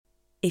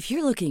If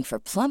you're looking for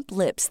plump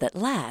lips that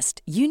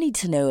last, you need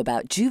to know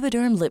about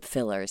Juvederm lip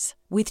fillers.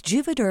 With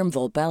Juvederm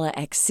Volbella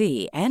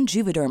XC and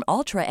Juvederm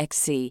Ultra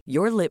XC,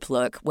 your lip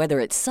look, whether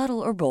it's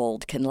subtle or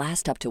bold, can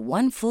last up to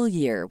 1 full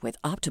year with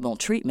optimal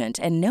treatment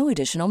and no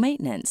additional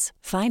maintenance.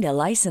 Find a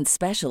licensed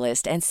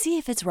specialist and see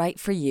if it's right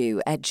for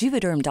you at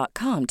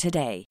Juvederm.com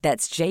today.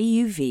 That's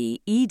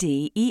JUVEDERM.com.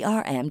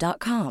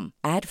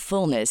 Add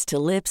fullness to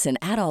lips in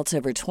adults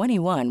over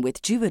 21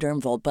 with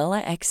Juvederm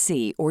Volbella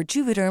XC or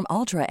Juvederm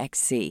Ultra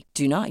XC.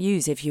 Do not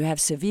use if you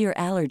have severe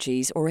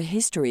allergies or a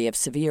history of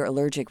severe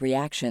allergic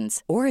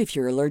reactions, or if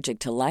you're allergic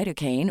to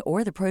lidocaine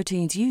or the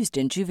proteins used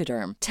in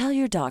Juvederm. Tell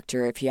your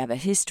doctor if you have a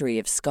history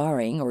of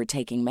scarring or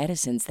taking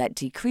medicines that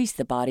decrease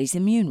the body's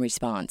immune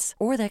response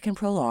or that can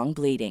prolong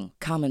bleeding.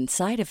 Common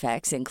side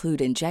effects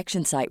include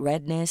injection site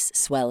redness,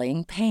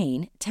 swelling,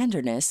 pain,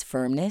 tenderness,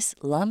 firmness,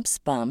 lumps,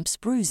 bumps,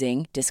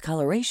 bruising,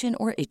 discoloration,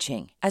 or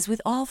itching. As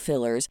with all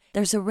fillers,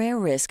 there's a rare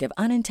risk of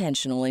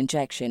unintentional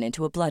injection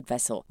into a blood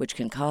vessel, which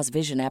can cause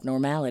vision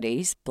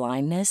abnormalities,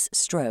 blindness,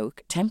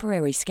 stroke,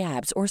 temporary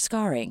scabs, or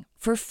scarring.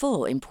 For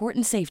full,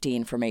 important safety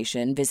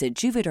information, visit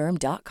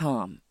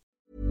Juvederm.com.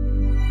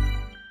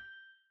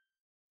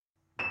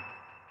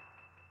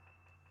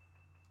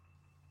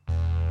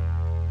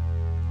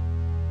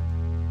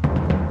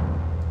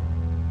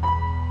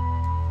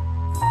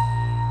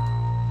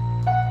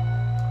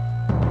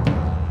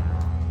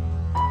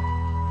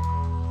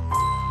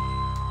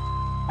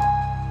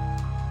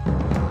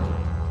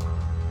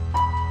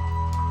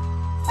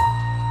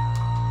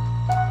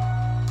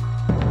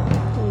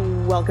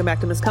 Welcome back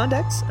to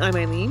Misconduct. I'm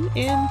Eileen,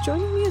 and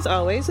joining me as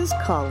always is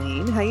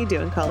Colleen. How you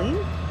doing, Colleen?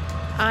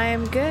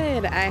 I'm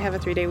good. I have a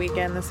 3-day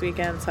weekend this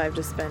weekend, so I've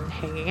just been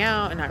hanging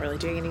out and not really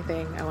doing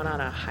anything. I went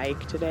on a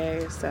hike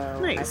today, so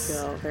nice. I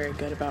feel very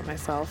good about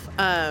myself.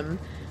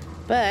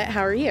 But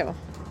how are you?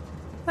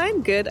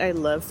 I'm good. I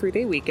love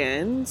 3-day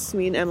weekends.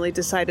 Me and Emily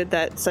decided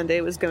that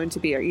Sunday was going to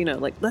be our,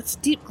 let's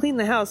deep clean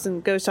the house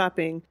and go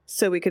shopping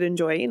so we could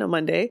enjoy,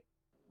 Monday.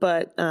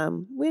 But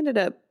we ended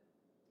up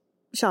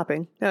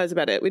shopping. That was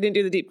about it. We didn't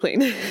do the deep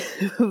clean.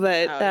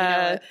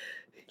 But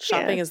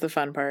shopping is the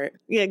fun part.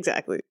 Yeah,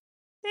 exactly.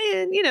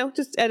 And,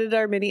 just edited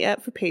our mini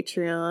app for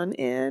Patreon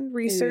and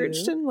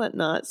researched and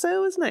whatnot. So it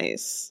was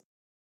nice.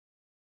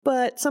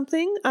 But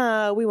something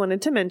we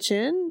wanted to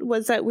mention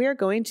was that we are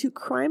going to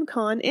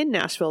CrimeCon in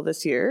Nashville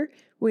this year.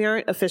 We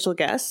aren't official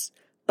guests,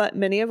 but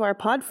many of our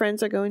pod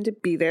friends are going to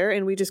be there,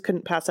 and we just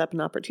couldn't pass up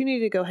an opportunity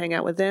to go hang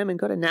out with them and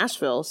go to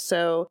Nashville.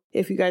 So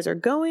if you guys are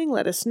going,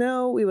 let us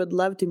know. We would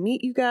love to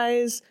meet you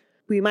guys.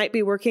 We might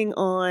be working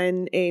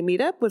on a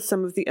meetup with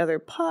some of the other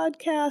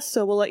podcasts,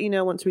 so we'll let you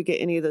know once we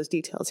get any of those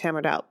details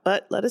hammered out.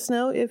 But let us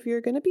know if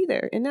you're going to be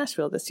there in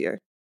Nashville this year.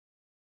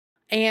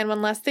 And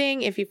one last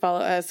thing, if you follow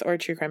us or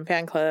True Crime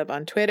Fan Club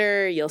on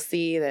Twitter, you'll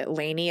see that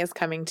Lainey is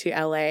coming to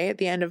LA at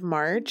the end of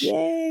March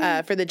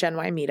for the Gen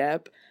Y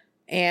meetup.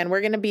 And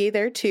we're going to be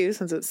there too,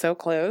 since it's so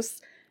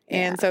close.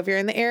 And so if you're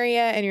in the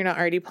area and you're not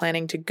already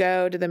planning to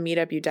go to the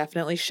meetup, you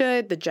definitely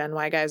should. The Gen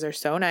Y guys are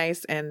so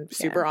nice and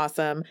super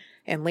awesome.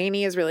 And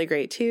Lainey is really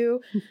great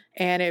too.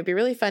 And it would be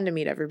really fun to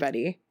meet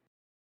everybody.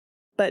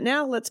 But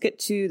now let's get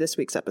to this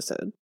week's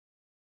episode.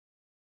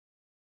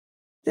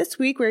 This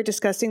week we're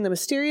discussing the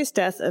mysterious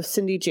death of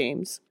Cindy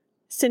James.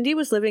 Cindy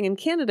was living in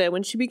Canada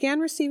when she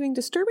began receiving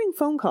disturbing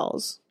phone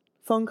calls.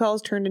 Phone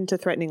calls turned into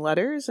threatening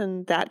letters,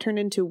 and that turned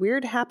into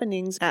weird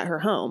happenings at her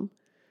home.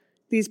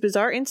 These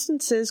bizarre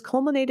instances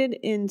culminated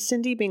in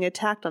Cindy being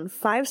attacked on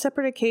 5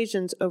 separate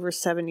occasions over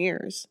 7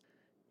 years.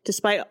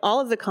 Despite all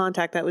of the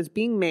contact that was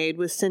being made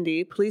with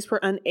Cindy, police were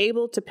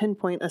unable to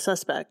pinpoint a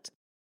suspect.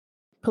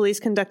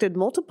 Police conducted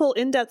multiple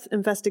in-depth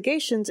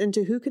investigations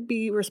into who could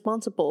be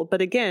responsible,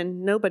 but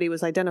again, nobody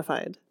was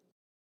identified.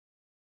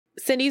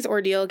 Cindy's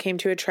ordeal came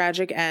to a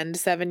tragic end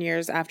 7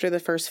 years after the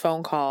first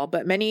phone call,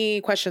 but many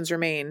questions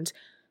remained.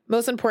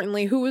 Most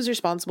importantly, who was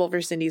responsible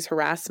for Cindy's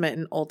harassment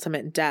and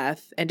ultimate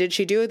death? And did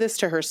she do this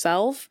to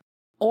herself?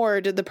 Or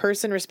did the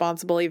person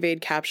responsible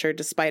evade capture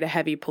despite a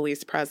heavy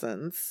police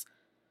presence?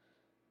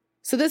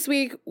 So this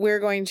week, we're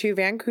going to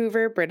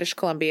Vancouver, British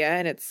Columbia,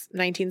 and it's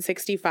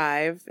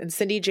 1965. And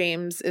Cindy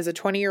James is a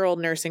 20-year-old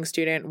nursing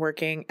student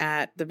working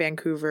at the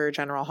Vancouver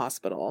General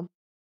Hospital.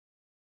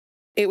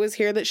 It was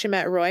here that she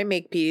met Roy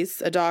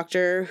Makepeace, a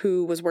doctor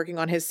who was working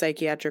on his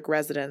psychiatric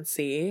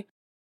residency.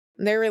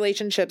 Their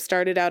relationship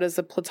started out as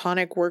a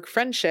platonic work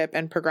friendship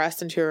and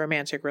progressed into a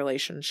romantic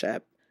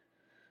relationship.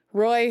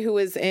 Roy, who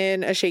was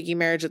in a shaky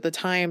marriage at the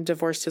time,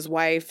 divorced his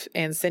wife,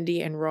 and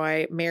Cindy and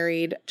Roy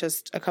married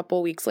just a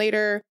couple weeks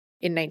later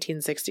in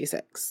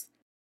 1966.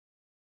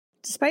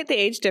 Despite the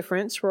age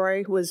difference,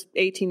 Roy was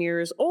 18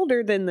 years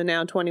older than the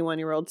now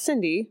 21-year-old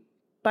Cindy.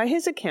 By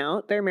his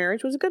account, their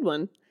marriage was a good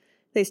one.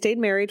 They stayed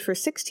married for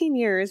 16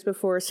 years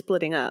before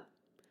splitting up.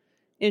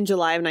 In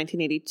July of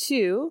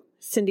 1982,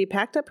 Cindy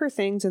packed up her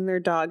things and their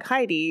dog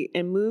Heidi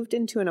and moved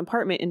into an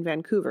apartment in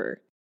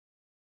Vancouver.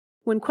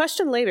 When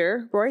questioned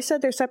later, Roy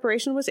said their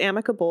separation was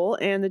amicable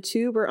and the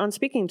two were on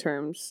speaking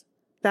terms.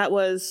 That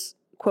was,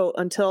 quote,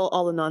 until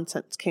all the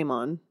nonsense came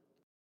on.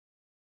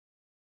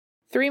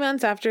 3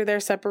 months after their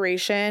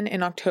separation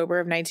in October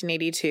of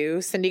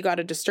 1982, Cindy got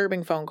a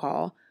disturbing phone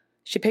call.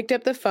 She picked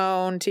up the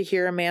phone to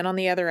hear a man on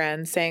the other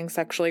end saying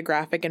sexually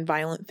graphic and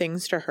violent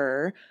things to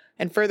her,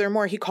 and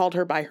furthermore, he called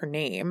her by her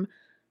name.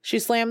 She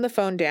slammed the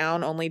phone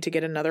down only to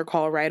get another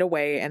call right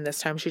away, and this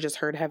time she just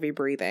heard heavy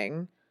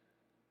breathing.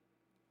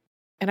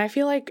 And I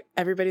feel like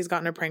everybody's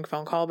gotten a prank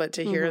phone call, but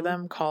to hear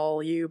them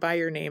call you by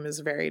your name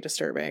is very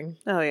disturbing.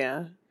 Oh,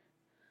 yeah.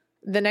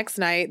 The next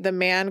night, the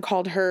man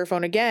called her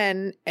phone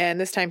again, and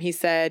this time he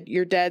said,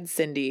 "You're dead,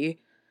 Cindy."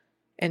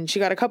 And she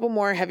got a couple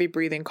more heavy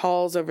breathing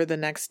calls over the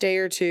next day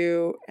or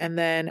two, and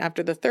then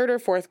after the third or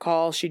fourth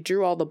call, she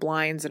drew all the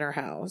blinds in her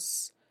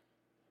house.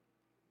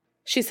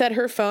 She said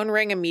her phone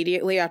rang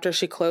immediately after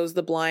she closed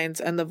the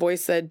blinds, and the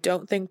voice said,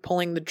 "Don't think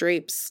pulling the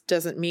drapes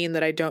doesn't mean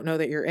that I don't know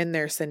that you're in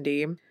there,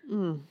 Cindy."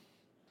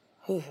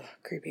 Ooh,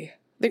 creepy.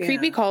 The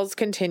creepy calls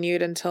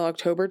continued until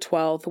October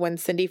 12th when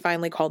Cindy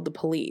finally called the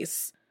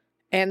police.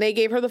 And they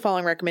gave her the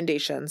following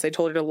recommendations. They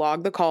told her to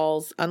log the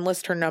calls,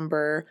 unlist her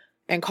number,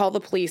 and call the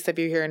police if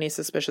you hear any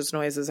suspicious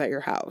noises at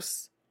your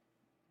house.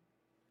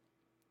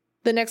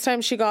 The next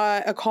time she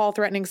got a call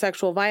threatening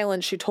sexual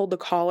violence, she told the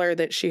caller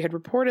that she had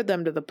reported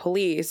them to the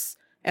police,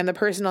 and the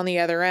person on the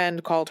other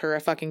end called her a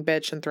fucking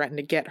bitch and threatened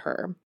to get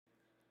her.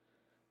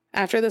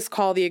 After this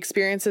call, the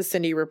experiences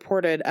Cindy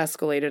reported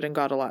escalated and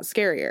got a lot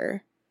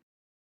scarier.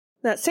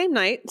 That same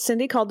night,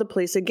 Cindy called the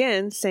police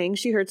again, saying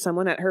she heard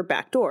someone at her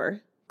back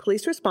door.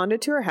 Police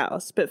responded to her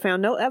house, but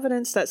found no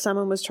evidence that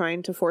someone was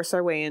trying to force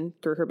their way in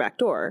through her back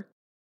door.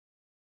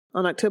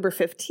 On October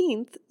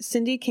 15th,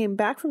 Cindy came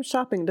back from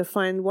shopping to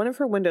find one of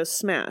her windows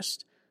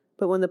smashed,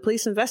 but when the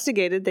police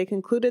investigated, they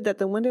concluded that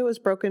the window was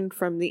broken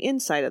from the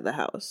inside of the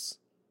house.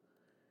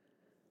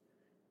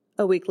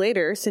 A week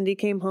later, Cindy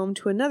came home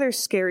to another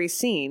scary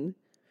scene.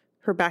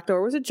 Her back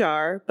door was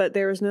ajar, but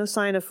there was no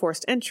sign of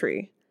forced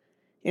entry.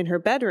 In her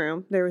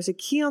bedroom, there was a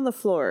key on the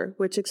floor,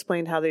 which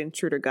explained how the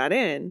intruder got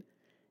in,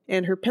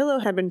 and her pillow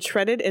had been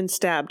shredded and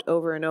stabbed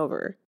over and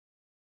over.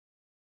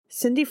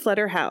 Cindy fled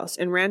her house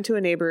and ran to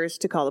a neighbor's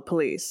to call the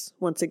police.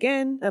 Once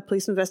again, a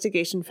police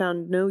investigation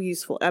found no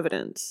useful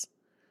evidence.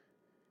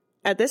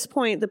 At this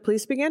point, the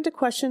police began to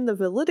question the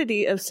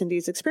validity of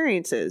Cindy's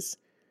experiences.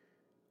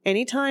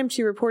 Anytime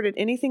she reported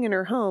anything in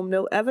her home,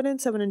 no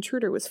evidence of an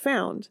intruder was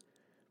found.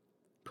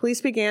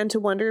 Police began to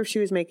wonder if she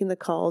was making the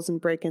calls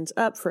and break-ins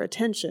up for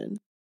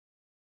attention.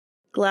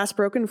 Glass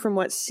broken from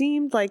what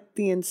seemed like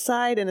the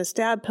inside and a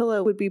stabbed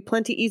pillow would be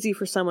plenty easy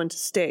for someone to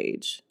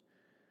stage.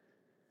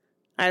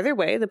 Either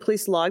way, the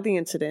police logged the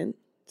incident.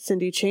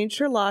 Cindy changed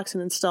her locks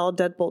and installed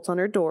deadbolts on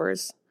her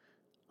doors.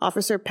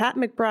 Officer Pat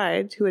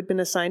McBride, who had been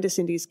assigned to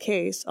Cindy's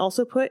case,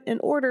 also put an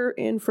order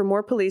in for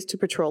more police to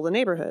patrol the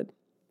neighborhood.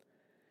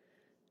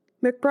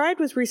 McBride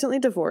was recently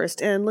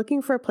divorced and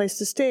looking for a place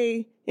to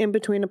stay in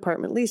between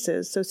apartment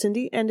leases, so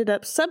Cindy ended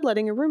up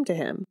subletting a room to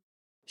him.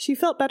 She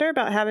felt better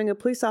about having a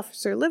police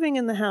officer living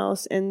in the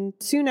house, and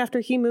soon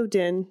after he moved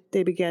in,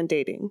 they began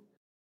dating.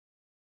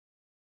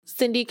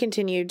 Cindy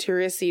continued to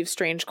receive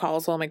strange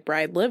calls while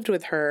McBride lived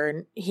with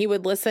her. He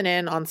would listen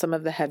in on some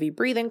of the heavy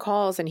breathing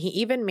calls, and he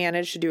even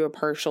managed to do a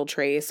partial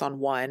trace on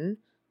one.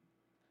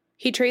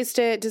 He traced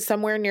it to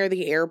somewhere near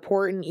the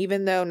airport, and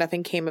even though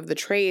nothing came of the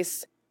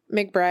trace,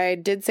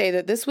 McBride did say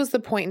that this was the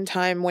point in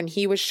time when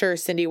he was sure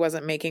Cindy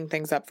wasn't making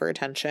things up for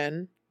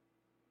attention.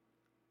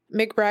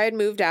 McBride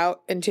moved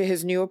out into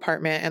his new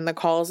apartment, and the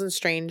calls and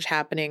strange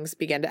happenings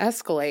began to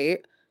escalate.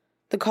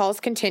 The calls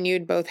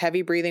continued, both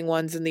heavy breathing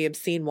ones and the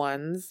obscene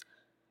ones.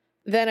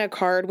 Then a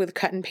card with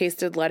cut and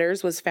pasted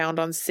letters was found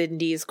on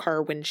Cindy's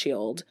car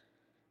windshield.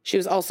 She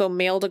was also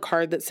mailed a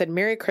card that said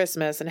 "Merry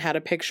Christmas" and had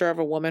a picture of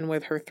a woman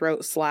with her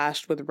throat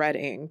slashed with red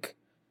ink.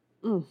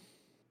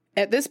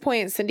 At this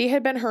point, Cindy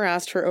had been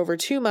harassed for over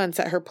 2 months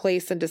at her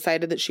place and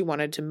decided that she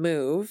wanted to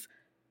move.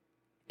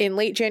 In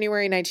late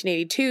January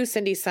 1982,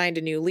 Cindy signed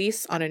a new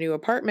lease on a new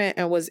apartment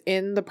and was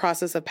in the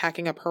process of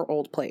packing up her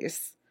old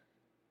place.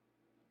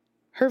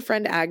 Her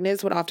friend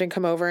Agnes would often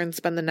come over and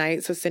spend the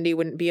night so Cindy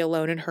wouldn't be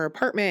alone in her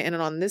apartment, and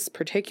on this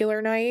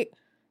particular night,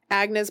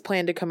 Agnes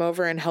planned to come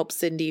over and help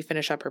Cindy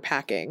finish up her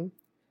packing.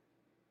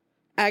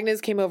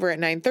 Agnes came over at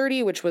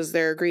 9:30, which was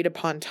their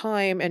agreed-upon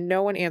time, and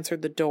no one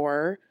answered the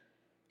door.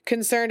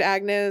 Concerned,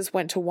 Agnes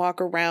went to walk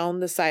around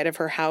the side of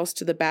her house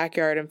to the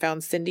backyard and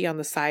found Cindy on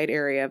the side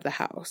area of the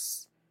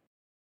house.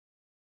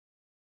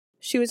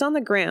 She was on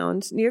the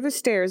ground near the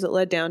stairs that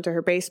led down to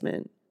her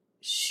basement.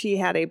 She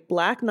had a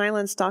black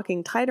nylon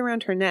stocking tied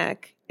around her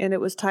neck, and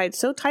it was tied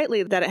so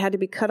tightly that it had to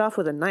be cut off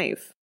with a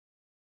knife.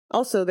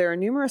 Also, there are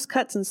numerous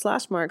cuts and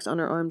slash marks on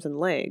her arms and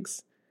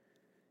legs.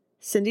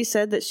 Cindy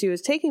said that she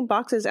was taking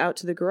boxes out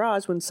to the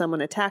garage when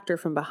someone attacked her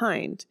from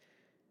behind.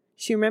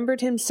 She remembered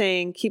him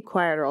saying, "Keep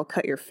quiet or I'll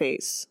cut your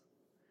face."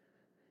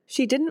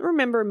 She didn't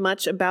remember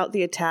much about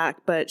the attack,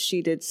 but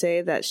she did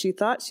say that she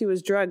thought she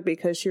was drugged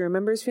because she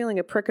remembers feeling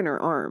a prick in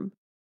her arm.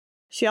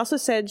 She also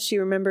said she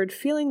remembered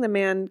feeling the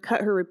man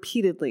cut her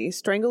repeatedly,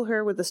 strangle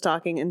her with the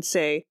stocking, and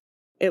say,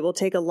 "It will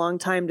take a long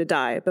time to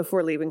die,"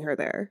 before leaving her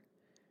there.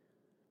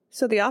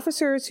 So the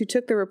officers who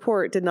took the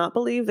report did not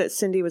believe that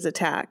Cindy was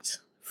attacked.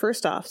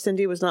 First off,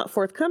 Cindy was not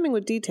forthcoming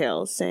with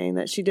details, saying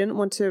that she didn't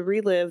want to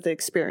relive the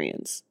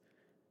experience.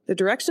 The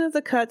direction of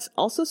the cuts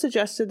also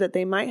suggested that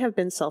they might have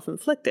been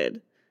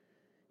self-inflicted.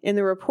 In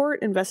the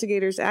report,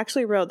 investigators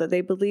actually wrote that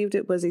they believed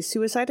it was a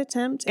suicide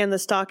attempt and the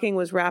stocking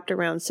was wrapped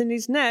around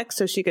Cindy's neck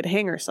so she could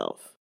hang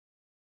herself.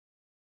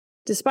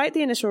 Despite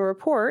the initial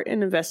report,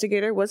 an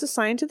investigator was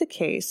assigned to the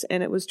case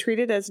and it was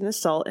treated as an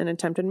assault and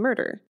attempted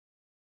murder.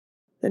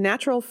 The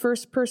natural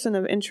first person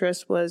of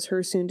interest was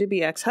her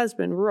soon-to-be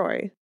ex-husband,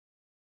 Roy.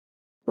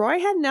 Roy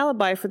had an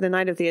alibi for the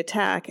night of the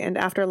attack, and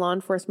after law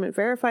enforcement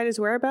verified his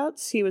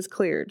whereabouts, he was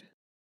cleared.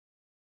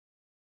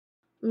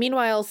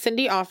 Meanwhile,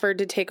 Cindy offered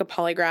to take a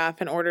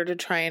polygraph in order to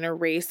try and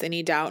erase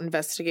any doubt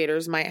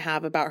investigators might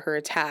have about her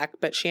attack,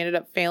 but she ended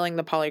up failing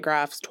the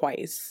polygraphs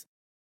twice.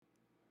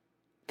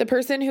 The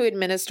person who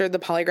administered the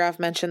polygraph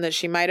mentioned that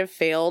she might have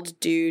failed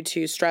due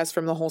to stress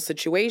from the whole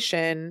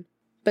situation,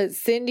 but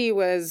Cindy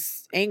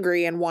was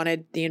angry and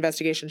wanted the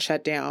investigation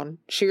shut down.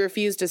 She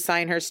refused to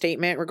sign her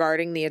statement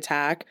regarding the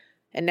attack,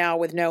 and now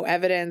with no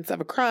evidence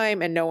of a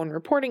crime and no one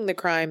reporting the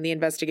crime, the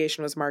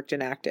investigation was marked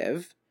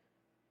inactive.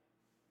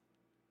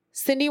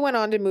 Cindy went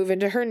on to move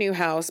into her new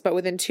house, but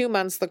within 2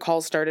 months the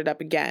calls started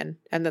up again,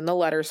 and then the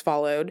letters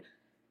followed.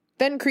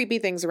 Then creepy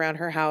things around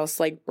her house,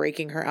 like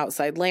breaking her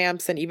outside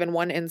lamps and even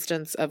one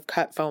instance of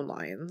cut phone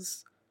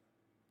lines.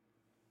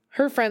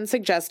 Her friend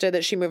suggested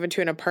that she move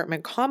into an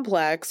apartment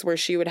complex where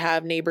she would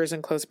have neighbors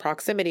in close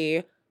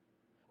proximity,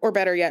 or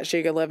better yet,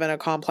 she could live in a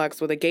complex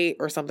with a gate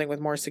or something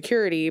with more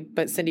security,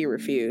 but Cindy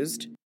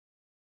refused.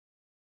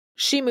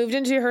 She moved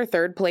into her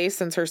third place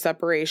since her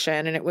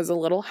separation, and it was a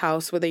little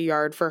house with a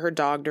yard for her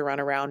dog to run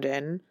around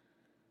in.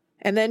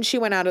 And then she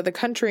went out of the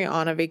country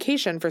on a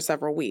vacation for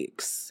several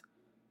weeks.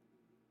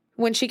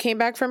 When she came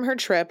back from her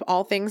trip,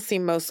 all things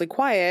seemed mostly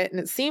quiet, and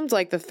it seemed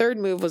like the third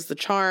move was the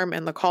charm,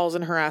 and the calls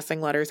and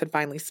harassing letters had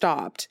finally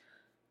stopped.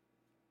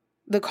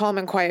 The calm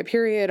and quiet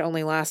period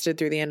only lasted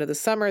through the end of the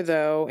summer,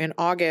 though. In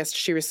August,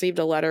 she received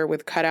a letter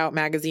with cut-out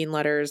magazine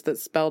letters that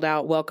spelled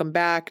out "Welcome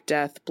back,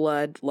 death,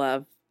 blood,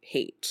 love,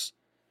 hate."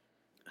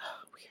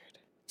 Oh, weird.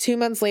 2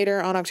 months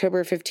later, on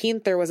October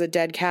 15th, there was a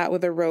dead cat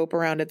with a rope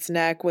around its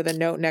neck with a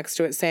note next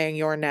to it saying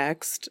 "You're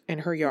next" in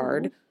her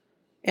yard. Mm-hmm.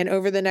 And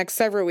over the next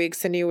several weeks,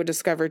 Cindy would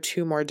discover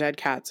 2 more dead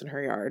cats in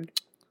her yard.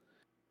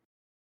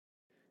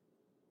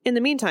 In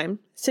the meantime,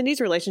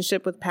 Cindy's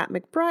relationship with Pat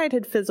McBride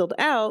had fizzled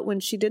out when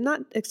she did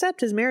not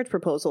accept his marriage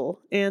proposal,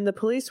 and the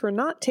police were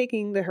not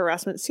taking the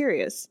harassment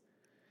serious.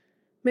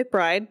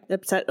 McBride,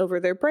 upset over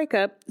their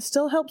breakup,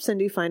 still helped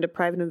Cindy find a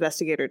private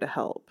investigator to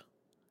help.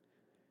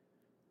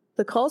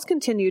 The calls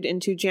continued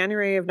into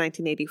January of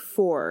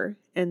 1984,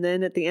 and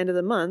then at the end of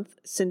the month,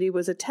 Cindy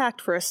was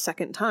attacked for a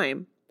second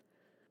time.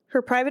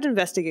 Her private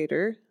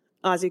investigator,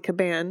 Ozzy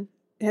Caban,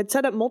 had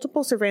set up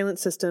multiple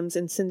surveillance systems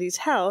in Cindy's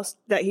house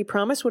that he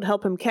promised would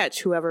help him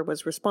catch whoever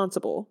was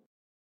responsible.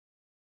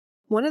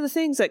 One of the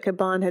things that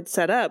Caban had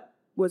set up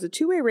was a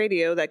 2-way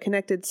radio that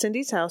connected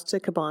Cindy's house to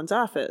Caban's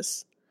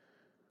office.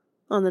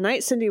 On the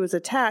night Cindy was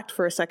attacked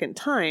for a second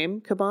time,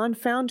 Caban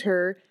found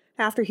her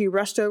after he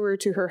rushed over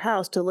to her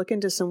house to look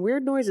into some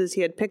weird noises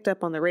he had picked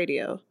up on the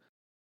radio.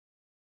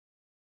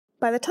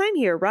 By the time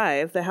he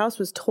arrived, the house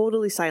was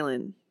totally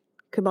silent.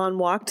 Caban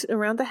walked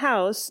around the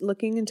house,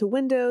 looking into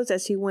windows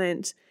as he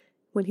went,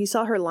 when he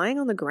saw her lying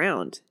on the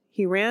ground.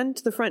 He ran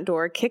to the front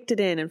door, kicked it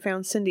in, and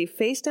found Cindy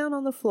face down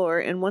on the floor,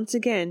 and once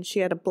again she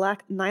had a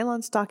black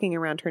nylon stocking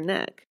around her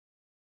neck.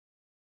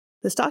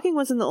 The stocking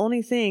wasn't the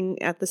only thing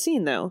at the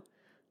scene, though.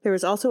 There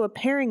was also a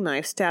paring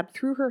knife stabbed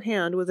through her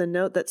hand with a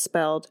note that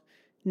spelled,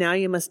 "Now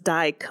you must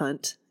die,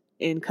 cunt,"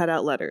 in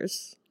cut-out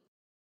letters.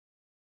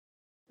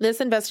 This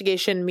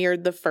investigation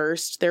mirrored the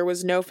first. There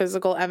was no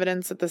physical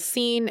evidence at the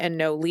scene and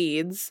no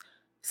leads.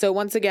 So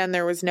once again,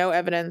 there was no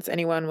evidence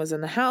anyone was in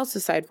the house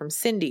aside from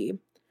Cindy.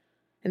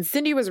 And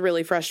Cindy was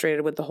really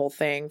frustrated with the whole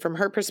thing. From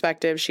her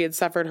perspective, she had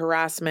suffered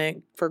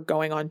harassment for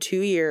going on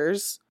 2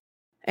 years.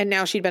 And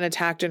now she'd been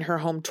attacked in her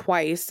home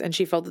twice, and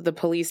she felt that the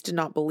police did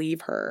not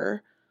believe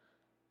her.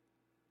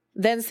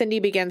 Then Cindy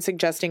began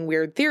suggesting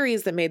weird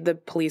theories that made the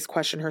police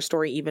question her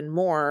story even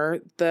more,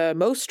 the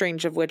most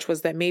strange of which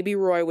was that maybe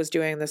Roy was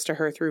doing this to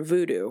her through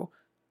voodoo.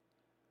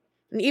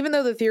 And even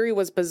though the theory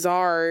was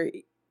bizarre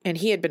and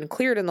he had been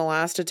cleared in the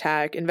last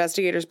attack,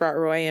 investigators brought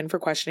Roy in for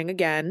questioning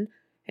again,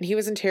 and he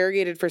was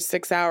interrogated for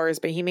 6 hours,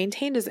 but he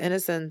maintained his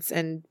innocence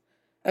and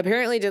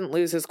apparently didn't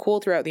lose his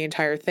cool throughout the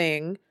entire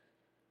thing.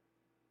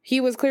 He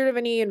was cleared of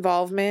any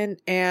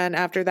involvement, and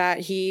after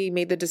that, he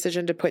made the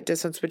decision to put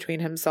distance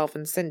between himself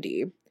and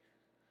Cindy.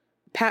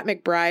 Pat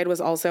McBride was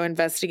also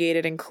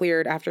investigated and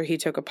cleared after he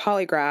took a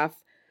polygraph.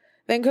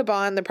 Then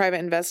Caban, the private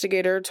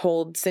investigator,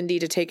 told Cindy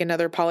to take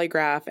another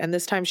polygraph, and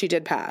this time she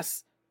did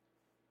pass.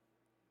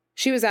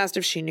 She was asked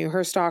if she knew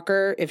her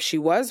stalker, if she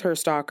was her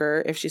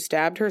stalker, if she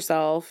stabbed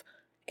herself,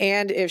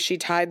 and if she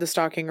tied the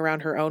stocking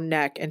around her own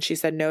neck, and she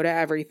said no to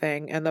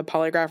everything, and the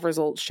polygraph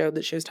results showed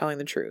that she was telling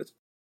the truth.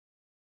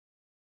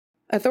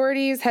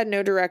 Authorities had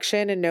no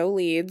direction and no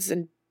leads,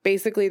 and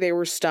basically, they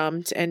were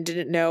stumped and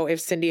didn't know if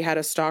Cindy had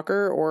a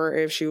stalker or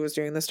if she was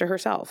doing this to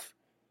herself.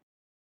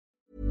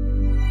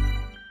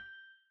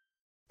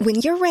 When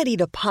you're ready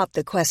to pop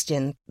the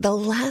question, the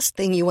last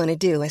thing you want to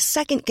do is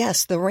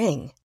second-guess the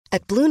ring.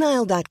 At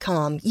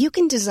BlueNile.com, you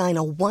can design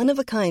a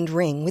one-of-a-kind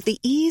ring with the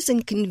ease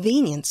and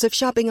convenience of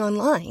shopping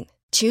online.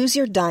 Choose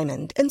your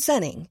diamond and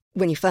setting.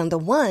 When you find the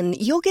one,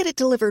 you'll get it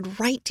delivered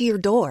right to your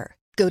door.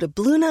 Go to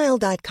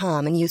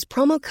BlueNile.com and use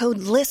promo code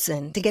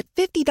LISTEN to get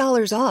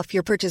 $50 off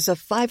your purchase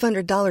of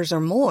 $500 or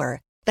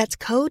more. That's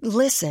code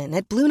LISTEN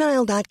at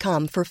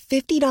BlueNile.com for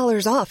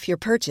 $50 off your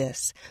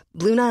purchase.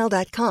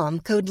 BlueNile.com,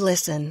 code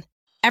LISTEN.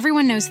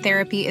 Everyone knows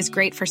therapy is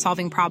great for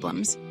solving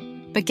problems.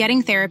 But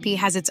getting therapy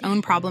has its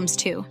own problems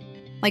too.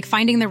 Like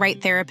finding the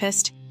right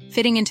therapist,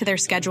 fitting into their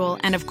schedule,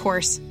 and of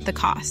course, the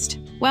cost.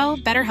 Well,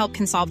 BetterHelp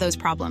can solve those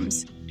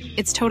problems.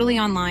 It's totally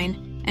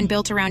online and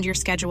built around your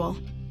schedule.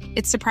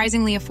 It's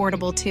surprisingly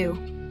affordable too.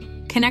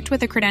 Connect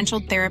with a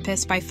credentialed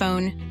therapist by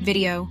phone,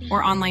 video,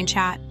 or online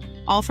chat,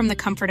 all from the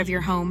comfort of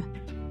your home.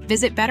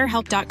 Visit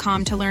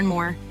BetterHelp.com to learn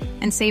more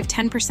and save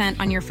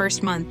 10% on your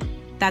first month.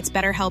 That's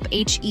BetterHelp,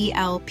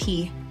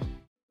 H-E-L-P.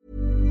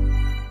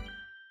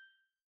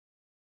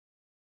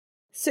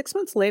 6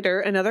 months later,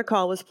 another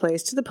call was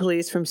placed to the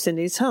police from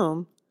Cindy's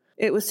home.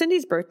 It was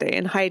Cindy's birthday,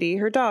 and Heidi,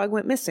 her dog,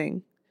 went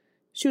missing.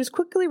 She was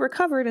quickly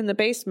recovered in the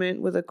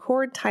basement with a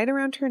cord tied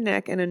around her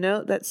neck and a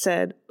note that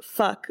said,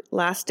 "Fuck,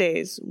 last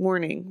days,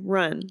 warning,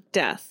 run,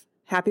 death,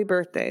 happy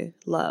birthday,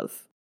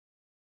 love."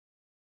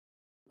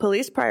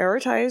 Police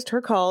prioritized her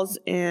calls,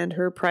 and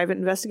her private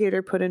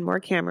investigator put in more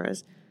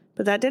cameras,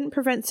 but that didn't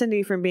prevent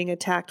Cindy from being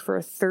attacked for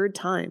a third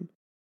time.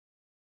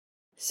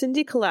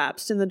 Cindy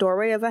collapsed in the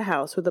doorway of a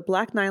house with a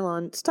black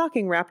nylon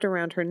stocking wrapped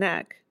around her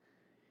neck.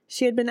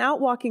 She had been out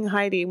walking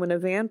Heidi when a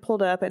van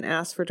pulled up and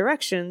asked for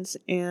directions,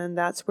 and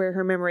that's where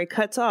her memory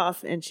cuts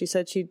off, and she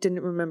said she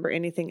didn't remember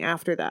anything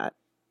after that.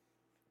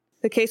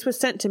 The case was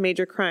sent to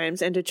Major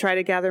Crimes, and to try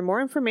to gather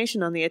more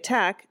information on the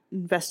attack,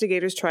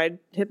 investigators tried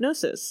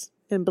hypnosis.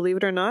 And believe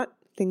it or not,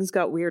 things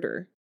got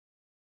weirder.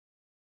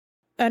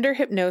 Under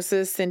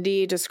hypnosis,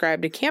 Cindy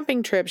described a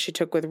camping trip she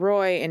took with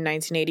Roy in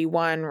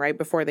 1981, right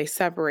before they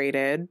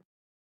separated.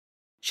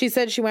 She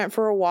said she went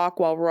for a walk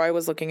while Roy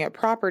was looking at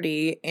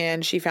property,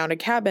 and she found a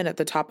cabin at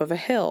the top of a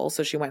hill,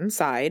 so she went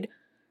inside.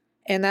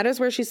 And that is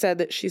where she said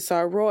that she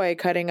saw Roy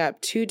cutting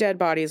up 2 dead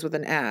bodies with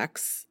an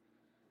axe.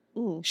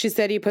 She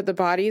said he put the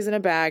bodies in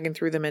a bag and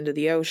threw them into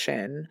the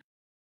ocean.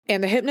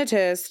 And the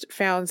hypnotist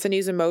found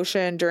Cindy's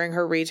emotion during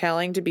her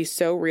retelling to be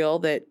so real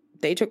that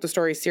they took the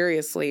story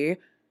seriously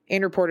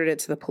and reported it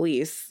to the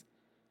police.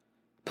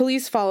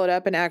 Police followed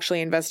up and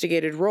actually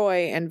investigated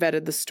Roy and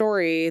vetted the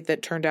story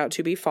that turned out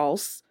to be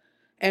false.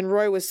 And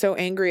Roy was so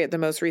angry at the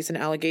most recent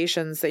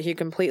allegations that he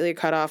completely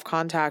cut off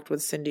contact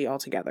with Cindy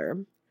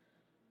altogether.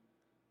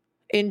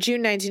 In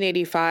June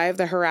 1985,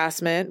 the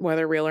harassment,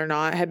 whether real or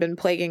not, had been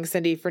plaguing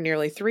Cindy for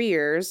nearly 3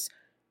 years.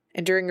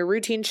 And during a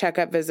routine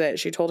checkup visit,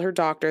 she told her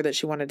doctor that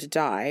she wanted to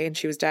die, and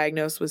she was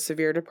diagnosed with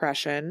severe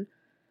depression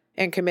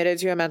and committed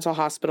to a mental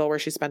hospital where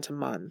she spent a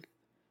month.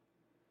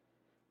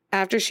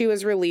 After she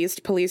was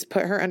released, police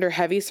put her under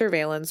heavy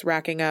surveillance,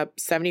 racking up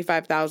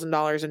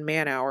 $75,000 in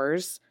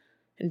man-hours.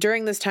 And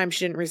during this time,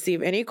 she didn't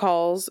receive any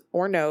calls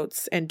or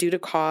notes, and due to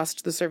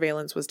cost, the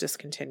surveillance was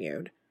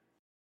discontinued.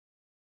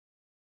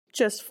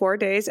 Just 4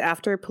 days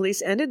after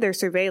police ended their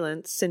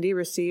surveillance, Cindy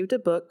received a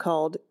book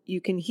called You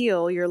Can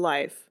Heal Your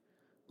Life,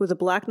 with a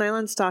black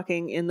nylon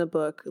stocking in the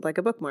book like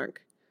a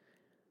bookmark.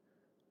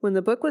 When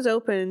the book was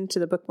opened to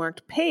the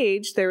bookmarked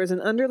page, there was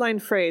an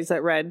underlined phrase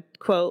that read,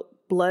 quote,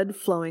 "blood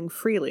flowing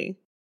freely."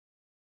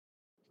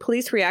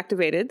 Police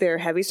reactivated their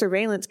heavy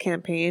surveillance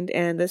campaign,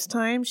 and this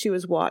time she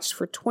was watched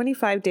for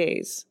 25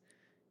 days.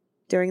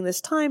 During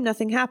this time,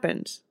 nothing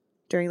happened.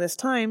 During this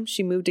time,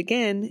 she moved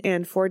again,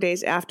 and 4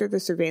 days after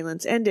the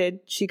surveillance ended,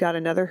 she got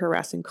another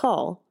harassing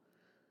call.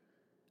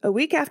 A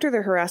week after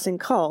the harassing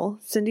call,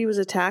 Cindy was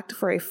attacked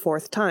for a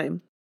 4th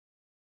time.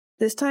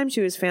 This time she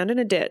was found in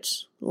a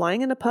ditch,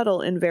 lying in a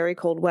puddle in very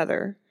cold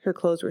weather. Her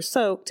clothes were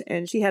soaked,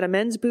 and she had a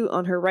men's boot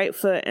on her right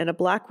foot and a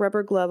black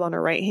rubber glove on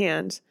her right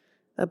hand.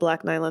 A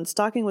black nylon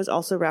stocking was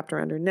also wrapped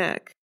around her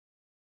neck.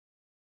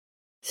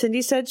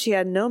 Cindy said she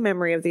had no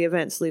memory of the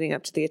events leading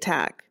up to the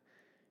attack.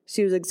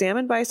 She was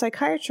examined by a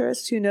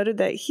psychiatrist who noted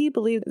that he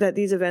believed that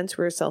these events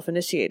were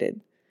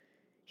self-initiated.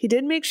 He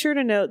did make sure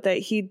to note that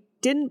he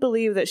didn't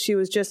believe that she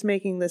was just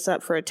making this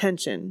up for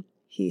attention.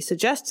 He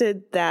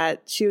suggested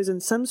that she was in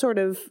some sort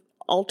of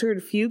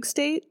altered fugue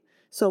state,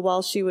 so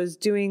while she was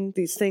doing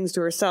these things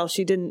to herself,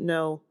 she didn't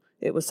know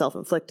it was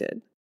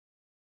self-inflicted.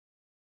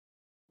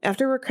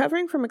 After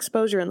recovering from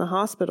exposure in the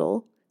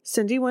hospital,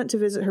 Cindy went to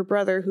visit her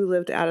brother who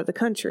lived out of the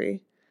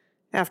country.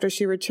 After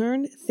she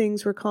returned,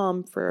 things were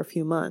calm for a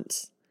few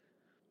months.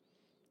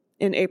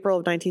 In April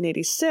of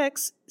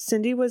 1986,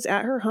 Cindy was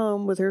at her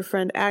home with her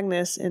friend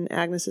Agnes and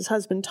Agnes's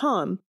husband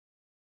Tom.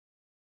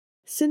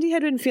 Cindy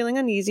had been feeling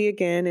uneasy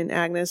again, and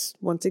Agnes,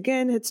 once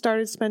again, had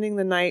started spending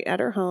the night at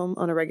her home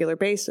on a regular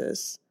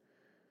basis.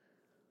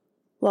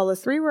 While the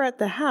three were at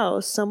the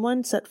house,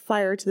 someone set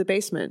fire to the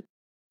basement.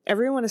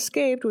 Everyone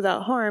escaped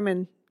without harm,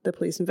 and the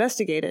police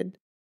investigated.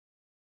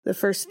 The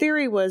first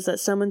theory was that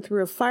someone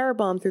threw a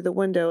firebomb through the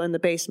window in the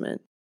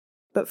basement.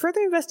 But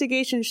further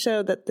investigation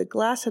showed that the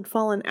glass had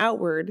fallen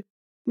outward,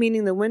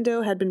 meaning the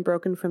window had been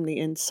broken from the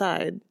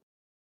inside.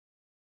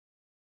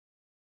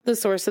 The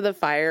source of the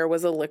fire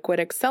was a liquid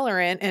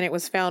accelerant, and it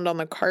was found on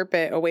the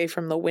carpet away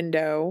from the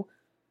window.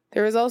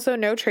 There was also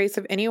no trace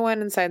of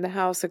anyone inside the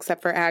house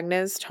except for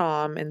Agnes,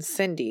 Tom, and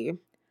Cindy.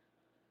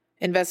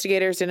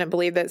 Investigators didn't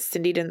believe that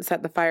Cindy didn't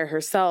set the fire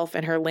herself,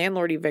 and her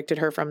landlord evicted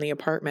her from the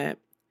apartment.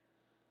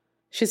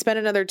 She spent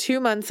another 2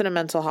 months in a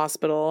mental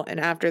hospital, and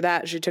after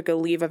that, she took a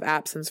leave of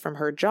absence from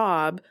her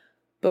job,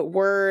 but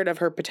word of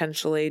her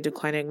potentially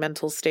declining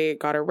mental state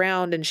got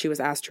around, and she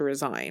was asked to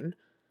resign.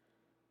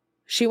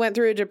 She went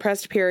through a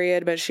depressed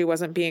period, but she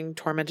wasn't being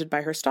tormented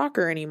by her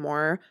stalker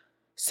anymore,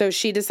 so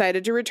she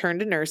decided to return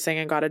to nursing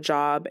and got a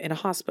job in a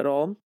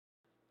hospital.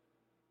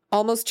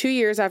 Almost 2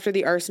 years after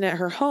the arson at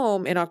her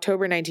home, in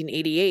October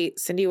 1988,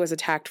 Cindy was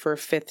attacked for a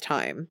 5th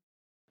time.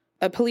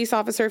 A police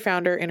officer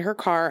found her in her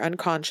car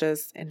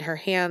unconscious and her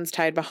hands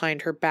tied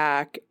behind her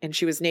back, and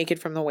she was naked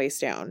from the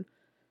waist down.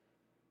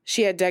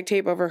 She had duct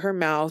tape over her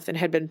mouth and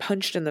had been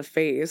punched in the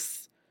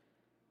face.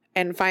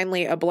 And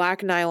finally, a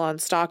black nylon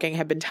stocking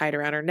had been tied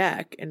around her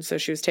neck, and so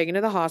she was taken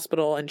to the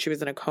hospital and she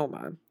was in a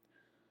coma.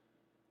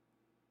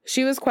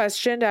 She was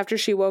questioned after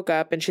she woke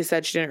up, and she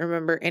said she didn't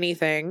remember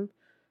anything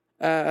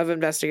of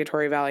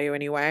investigatory value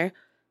anyway.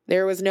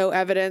 There was no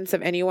evidence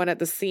of anyone at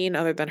the scene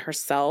other than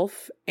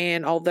herself,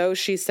 and although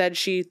she said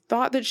she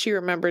thought that she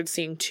remembered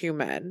seeing 2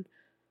 men.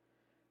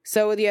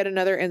 So with yet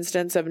another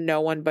instance of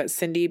no one but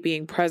Cindy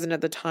being present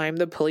at the time,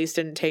 the police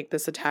didn't take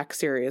this attack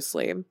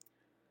seriously.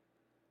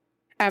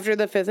 After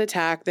the 5th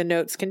attack, the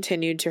notes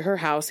continued to her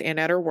house and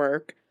at her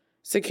work.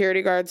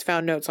 Security guards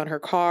found notes on her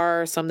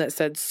car, some that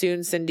said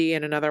 "Soon, Cindy,"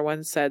 and another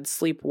one said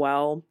 "Sleep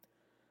well."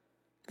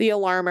 The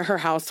alarm at her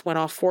house went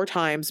off 4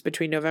 times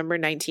between November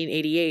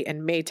 1988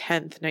 and May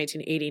 10th,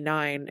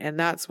 1989, and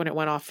that's when it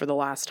went off for the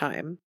last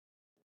time.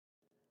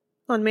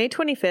 On May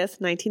 25th,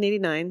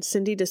 1989,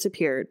 Cindy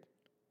disappeared.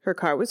 Her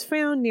car was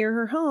found near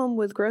her home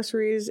with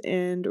groceries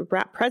and a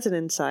wrapped present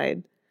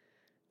inside.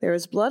 There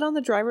was blood on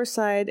the driver's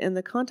side and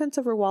the contents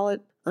of her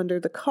wallet under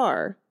the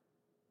car.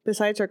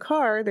 Besides her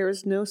car, there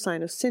was no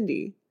sign of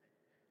Cindy.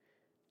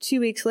 2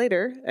 weeks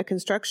later, a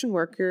construction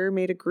worker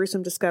made a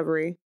gruesome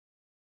discovery.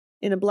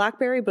 In a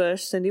blackberry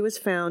bush, Cindy was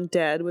found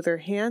dead with her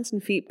hands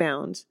and feet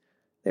bound.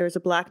 There was a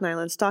black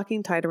nylon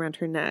stocking tied around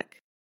her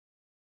neck.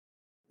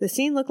 The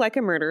scene looked like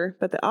a murder,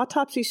 but the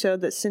autopsy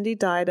showed that Cindy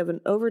died of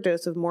an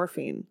overdose of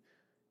morphine.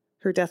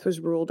 Her death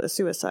was ruled a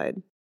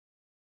suicide.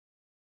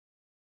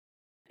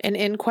 An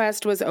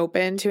inquest was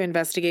opened to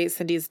investigate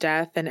Cindy's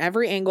death, and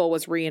every angle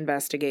was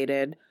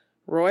reinvestigated.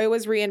 Roy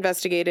was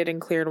reinvestigated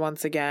and cleared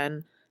once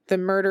again. The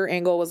murder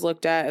angle was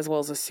looked at, as well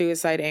as a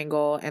suicide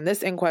angle, and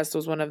this inquest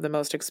was one of the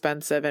most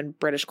expensive in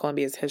British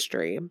Columbia's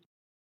history.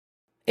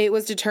 It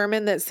was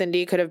determined that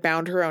Cindy could have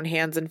bound her own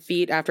hands and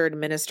feet after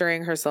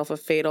administering herself a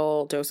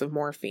fatal dose of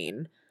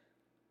morphine.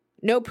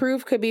 No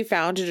proof could be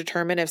found to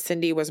determine if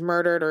Cindy was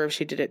murdered or if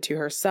she did it to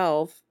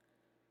herself.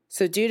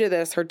 So due to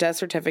this, her death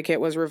certificate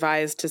was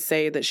revised to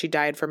say that she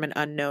died from an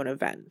unknown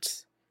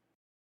event.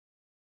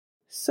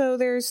 So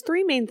there's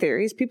 3 main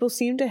theories people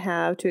seem to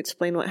have to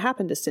explain what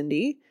happened to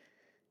Cindy.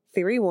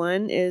 Theory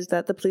 1 is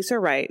that the police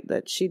are right,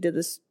 that she did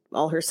this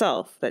all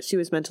herself, that she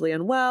was mentally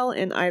unwell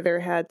and either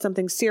had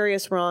something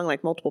serious wrong,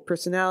 like multiple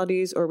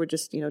personalities, or would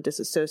just,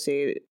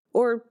 disassociate,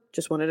 or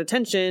just wanted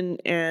attention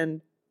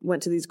and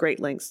went to these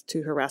great lengths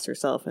to harass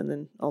herself and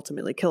then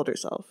ultimately killed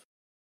herself.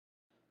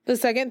 The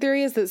second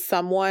theory is that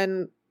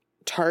someone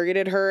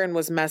targeted her and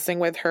was messing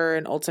with her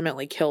and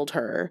ultimately killed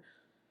her.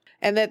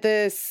 And that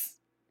this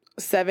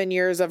 7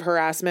 years of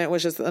harassment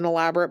was just an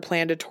elaborate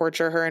plan to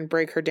torture her and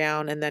break her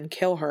down and then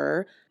kill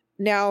her.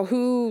 Now,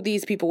 who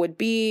these people would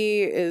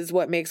be is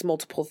what makes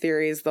multiple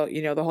theories,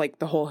 the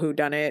whole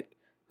whodunit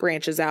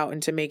branches out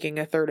into making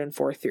a 3rd and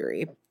 4th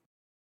theory.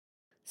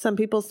 Some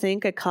people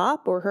think a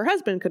cop or her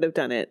husband could have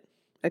done it.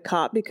 A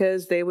cop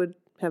because they would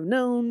have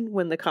known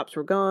when the cops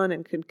were gone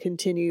and could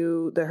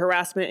continue the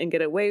harassment and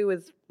get away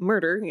with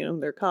murder,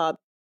 their cop.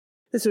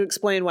 This would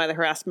explain why the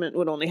harassment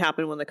would only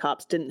happen when the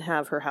cops didn't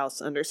have her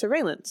house under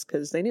surveillance,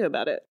 because they knew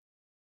about it.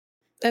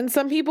 And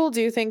some people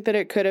do think that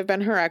it could have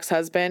been her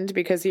ex-husband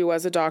because he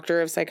was a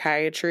doctor of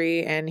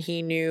psychiatry and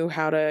he knew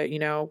how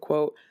to,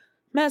 quote,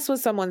 mess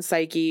with someone's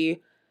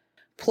psyche.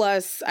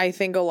 Plus, I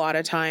think a lot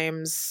of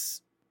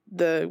times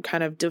the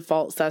kind of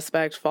default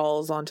suspect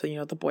falls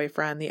onto, the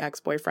boyfriend, the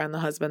ex-boyfriend, the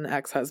husband, the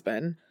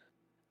ex-husband.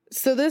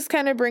 So this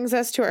kind of brings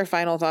us to our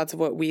final thoughts of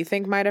what we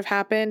think might have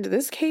happened.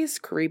 This case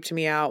creeped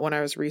me out when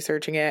I was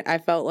researching it. I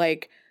felt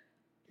like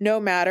no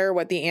matter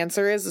what the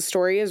answer is, the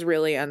story is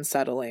really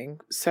unsettling.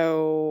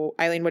 So,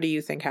 Eileen, what do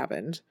you think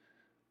happened?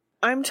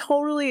 I'm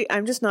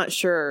just not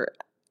sure.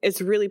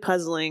 It's really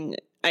puzzling.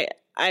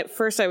 At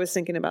first I was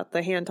thinking about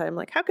the hand tie. I'm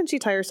like, how can she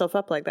tie herself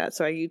up like that?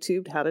 So I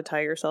YouTubed how to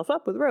tie yourself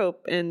up with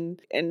rope. And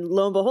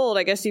lo and behold,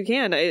 I guess you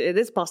can. It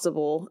is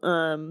possible.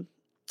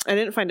 I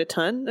didn't find a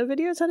ton of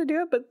videos how to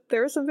do it, but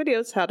there are some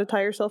videos how to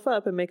tie yourself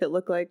up and make it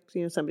look like,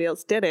 somebody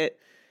else did it.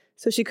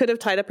 So she could have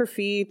tied up her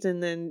feet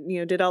and then,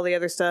 did all the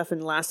other stuff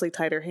and lastly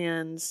tied her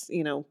hands,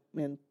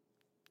 and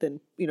then,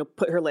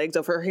 put her legs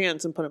over her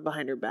hands and put them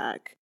behind her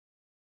back.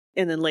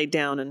 And then laid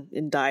down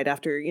and died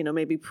after,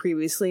 maybe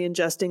previously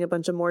ingesting a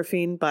bunch of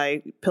morphine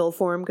by pill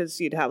form because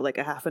you'd have like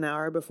a half an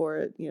hour before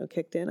it,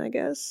 kicked in, I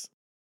guess.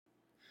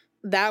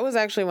 That was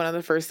actually one of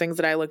the first things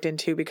that I looked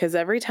into because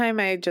every time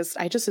I just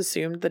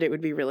assumed that it would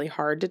be really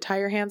hard to tie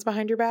your hands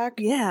behind your back.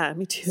 Yeah,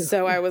 me too.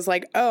 So I was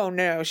like, oh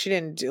no, she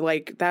didn't do,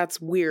 like,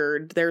 that's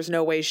weird. There's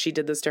no way she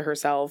did this to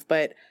herself.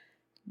 But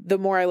the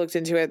more I looked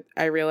into it,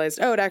 I realized,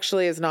 it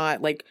actually is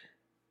not like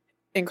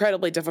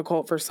incredibly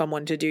difficult for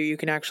someone to do. You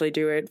can actually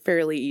do it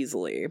fairly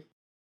easily.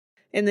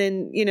 And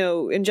then,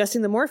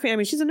 ingesting the morphine, I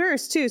mean, she's a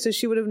nurse too. So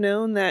she would have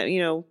known that,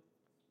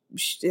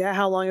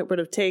 how long it would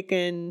have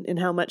taken and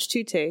how much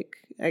to take,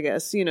 I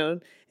guess,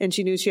 and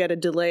she knew she had a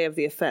delay of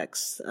the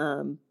effects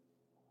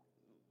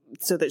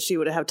so that she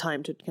would have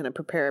time to kind of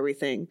prepare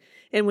everything.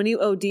 And when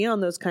you OD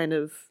on those kind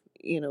of,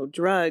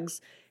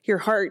 drugs, your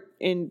heart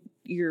and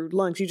your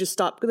lungs,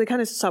 they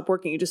kind of stop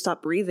working. You just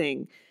stop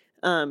breathing.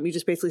 You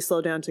just basically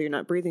slow down until you're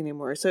not breathing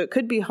anymore. So it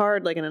could be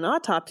hard, like in an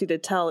autopsy, to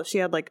tell if she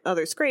had like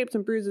other scrapes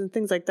and bruises and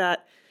things like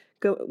that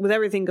with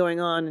everything going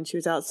on and she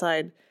was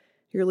outside.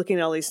 You're looking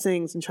at all these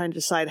things and trying to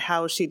decide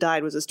how she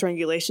died. Was it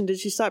strangulation? Did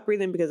she stop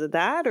breathing because of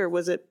that? Or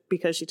was it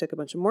because she took a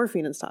bunch of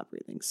morphine and stopped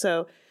breathing?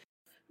 So,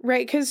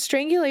 right, because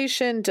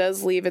strangulation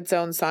does leave its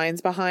own signs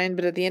behind.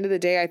 But at the end of the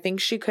day, I think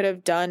she could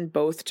have done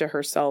both to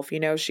herself.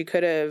 She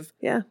could have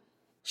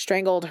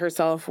strangled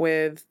herself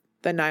with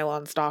the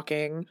nylon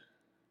stocking.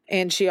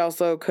 And she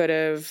also could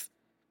have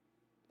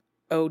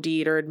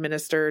OD'd or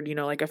administered,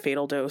 like a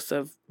fatal dose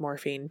of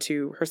morphine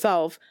to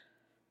herself.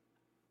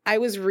 I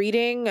was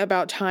reading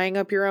about tying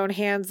up your own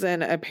hands,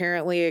 and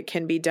apparently it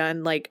can be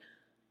done, like,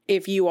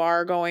 if you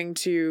are going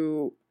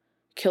to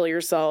kill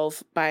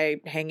yourself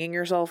by hanging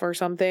yourself or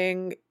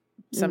something.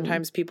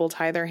 Sometimes people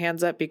tie their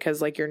hands up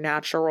because, like, your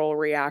natural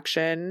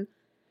reaction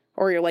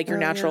or your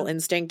natural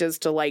instinct is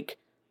to, like,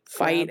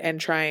 fight and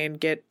try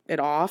and get it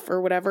off or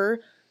whatever.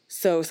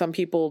 So some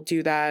people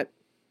do that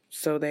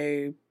so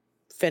they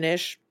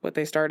finish what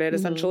they started,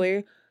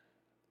 essentially.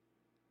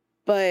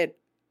 But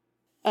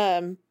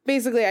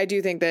basically, I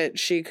do think that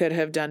she could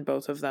have done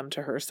both of them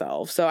to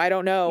herself. So I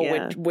don't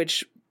know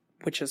which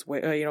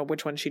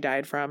one she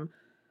died from.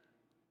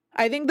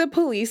 I think the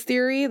police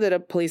theory that a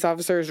police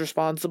officer is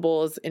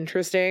responsible is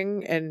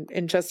interesting,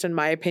 and just in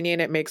my opinion,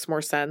 it makes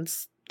more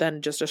sense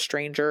than just a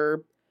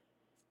stranger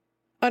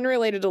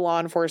unrelated to law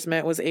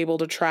enforcement was able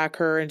to track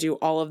her and do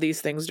all of these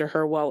things to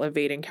her while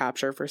evading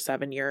capture for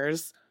 7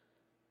 years.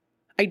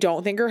 I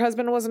don't think her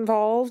husband was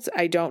involved.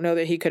 I don't know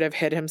that he could have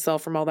hid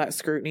himself from all that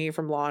scrutiny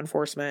from law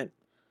enforcement.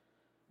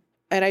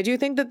 And I do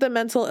think that the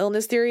mental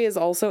illness theory is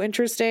also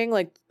interesting,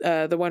 like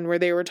the one where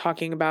they were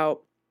talking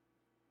about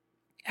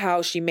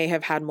how she may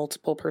have had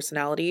multiple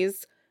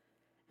personalities.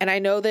 And I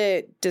know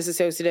that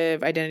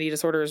dissociative identity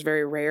disorder is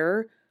very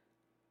rare.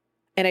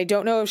 And I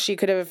don't know if she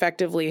could have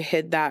effectively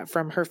hid that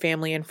from her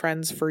family and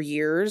friends for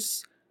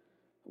years,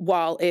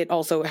 while it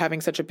also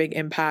having such a big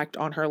impact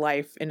on her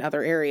life in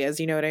other areas.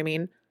 You know what I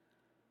mean?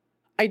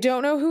 I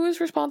don't know who is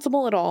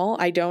responsible at all.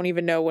 I don't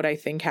even know what I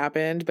think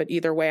happened. But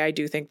either way, I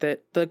do think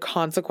that the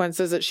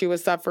consequences that she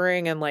was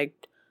suffering and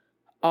like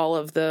all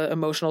of the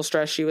emotional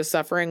stress she was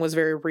suffering was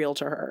very real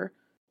to her.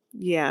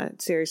 Yeah,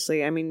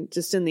 seriously. I mean,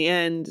 just in the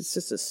end, it's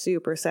just a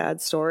super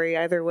sad story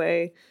either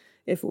way.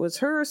 If it was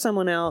her or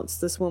someone else,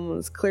 this woman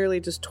was clearly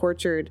just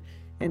tortured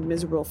and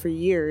miserable for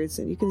years.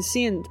 And you can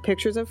see in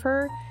pictures of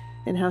her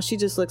and how she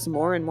just looks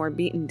more and more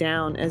beaten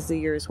down as the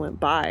years went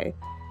by.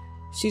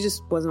 She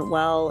just wasn't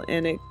well,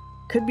 and it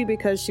could be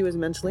because she was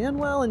mentally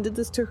unwell and did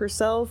this to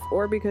herself,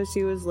 or because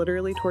she was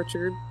literally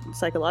tortured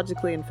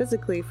psychologically and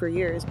physically for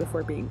years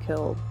before being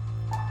killed.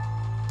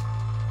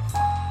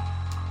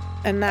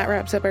 And that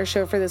wraps up our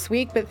show for this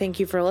week, but thank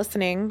you for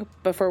listening.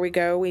 Before we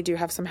go, we do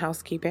have some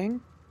housekeeping.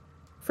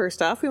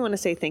 First off, we want to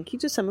say thank you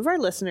to some of our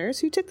listeners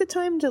who took the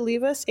time to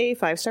leave us a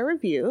 5-star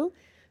review.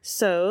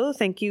 So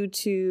thank you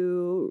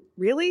to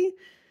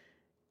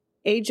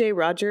AJ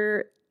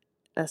Roger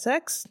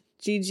SX,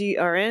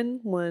 GGRN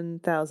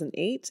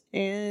 1008,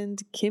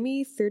 and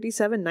Kimmy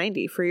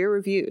 3790 for your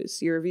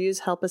reviews. Your reviews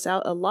help us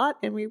out a lot,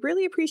 and we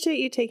really appreciate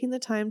you taking the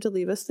time to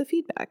leave us the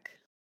feedback.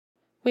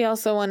 We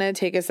also want to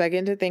take a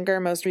second to thank our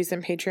most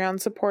recent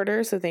Patreon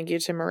supporter. So thank you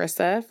to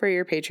Marissa for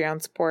your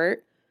Patreon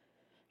support.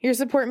 Your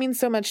support means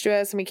so much to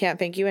us, and we can't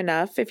thank you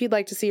enough. If you'd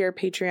like to see our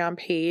Patreon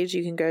page,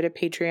 you can go to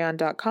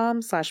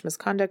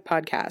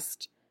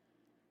patreon.com/misconductpodcast.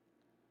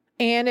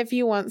 And if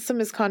you want some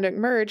Misconduct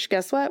merch,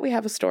 guess what? We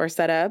have a store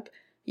set up.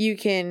 You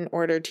can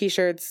order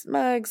t-shirts,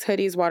 mugs,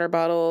 hoodies, water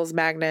bottles,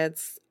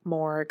 magnets,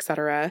 more,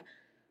 etc.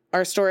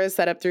 Our store is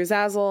set up through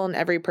Zazzle, and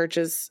every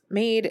purchase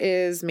made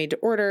is made to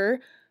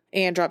order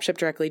and drop shipped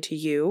directly to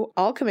you.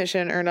 All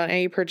commission earned on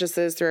any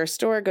purchases through our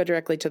store go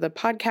directly to the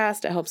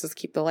podcast. It helps us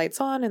keep the lights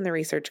on and the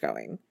research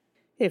going.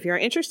 If you're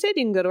interested,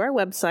 you can go to our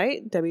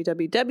website,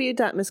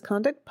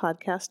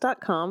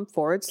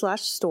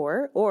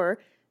 www.misconductpodcast.com/store, or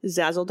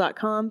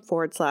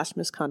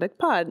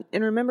Zazzle.com/misconductpod.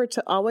 And remember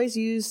to always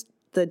use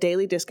the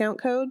daily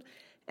discount code,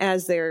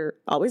 as they're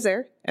always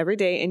there every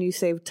day and you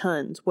save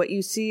tons. What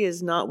you see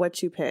is not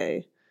what you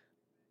pay.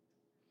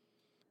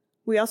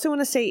 We also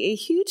want to say a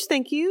huge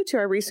thank you to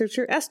our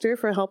researcher Esther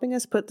for helping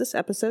us put this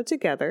episode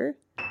together.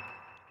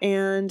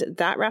 And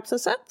that wraps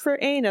us up for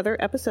another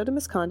episode of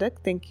Misconduct.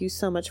 Thank you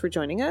so much for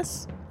joining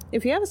us.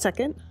 If you have a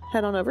second,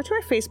 head on over to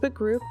our Facebook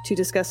group to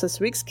discuss this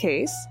week's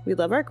case. We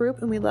love our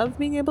group and we love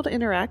being able to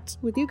interact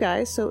with you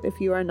guys. So if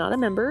you are not a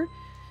member,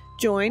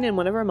 join and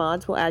one of our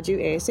mods will add you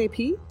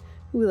ASAP.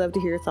 We love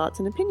to hear your thoughts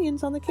and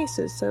opinions on the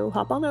cases. So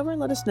hop on over and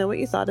let us know what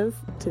you thought of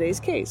today's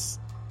case.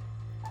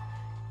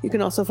 You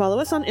can also follow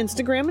us on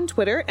Instagram and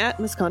Twitter at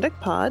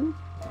MisconductPod.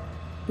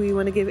 We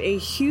want to give a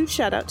huge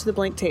shout out to the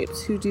Blank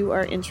Tapes who do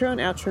our intro and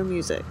outro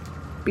music.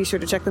 Be sure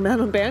to check them out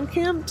on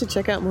Bandcamp to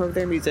check out more of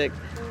their music.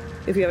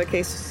 If you have a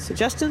case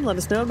suggestion, let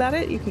us know about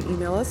it. You can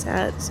email us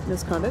at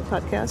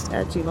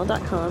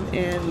misconductpodcast@gmail.com,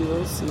 and we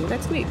will see you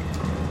next week.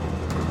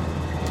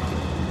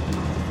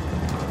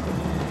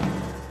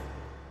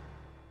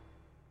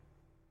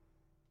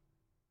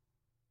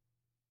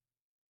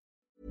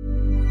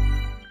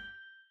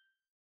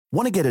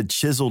 Want to get a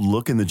chiseled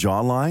look in the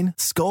jawline?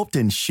 Sculpt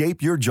and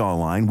shape your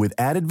jawline with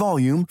added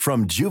volume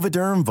from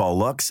Juvederm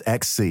Volux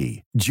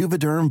XC.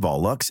 Juvederm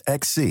Volux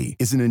XC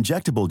is an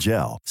injectable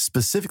gel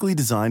specifically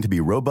designed to be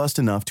robust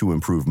enough to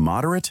improve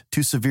moderate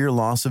to severe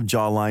loss of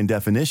jawline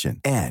definition.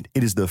 And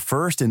it is the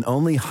first and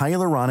only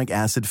hyaluronic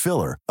acid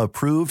filler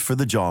approved for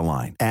the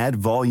jawline. Add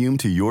volume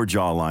to your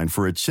jawline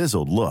for a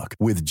chiseled look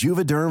with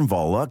Juvederm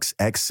Volux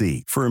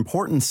XC. For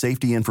important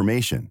safety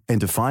information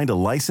and to find a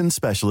licensed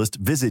specialist,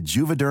 visit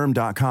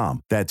Juvederm.com.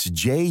 That's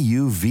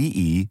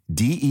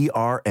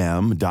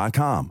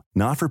Juvederm.com.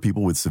 Not for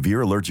people with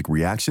severe allergic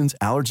reactions,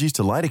 allergies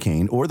to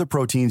lidocaine, or the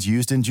proteins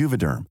used in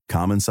Juvederm.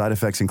 Common side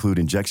effects include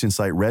injection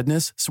site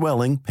redness,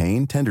 swelling,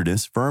 pain,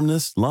 tenderness,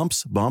 firmness,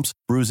 lumps, bumps,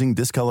 bruising,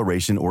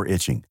 discoloration, or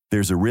itching.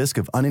 There's a risk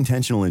of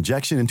unintentional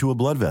injection into a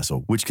blood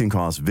vessel, which can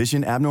cause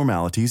vision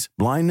abnormalities,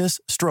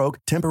 blindness, stroke,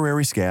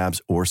 temporary scabs,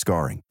 or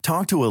scarring.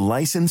 Talk to a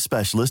licensed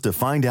specialist to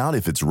find out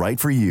if it's right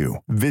for you.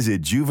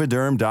 Visit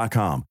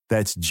Juvederm.com.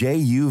 That's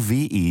Juvederm.com.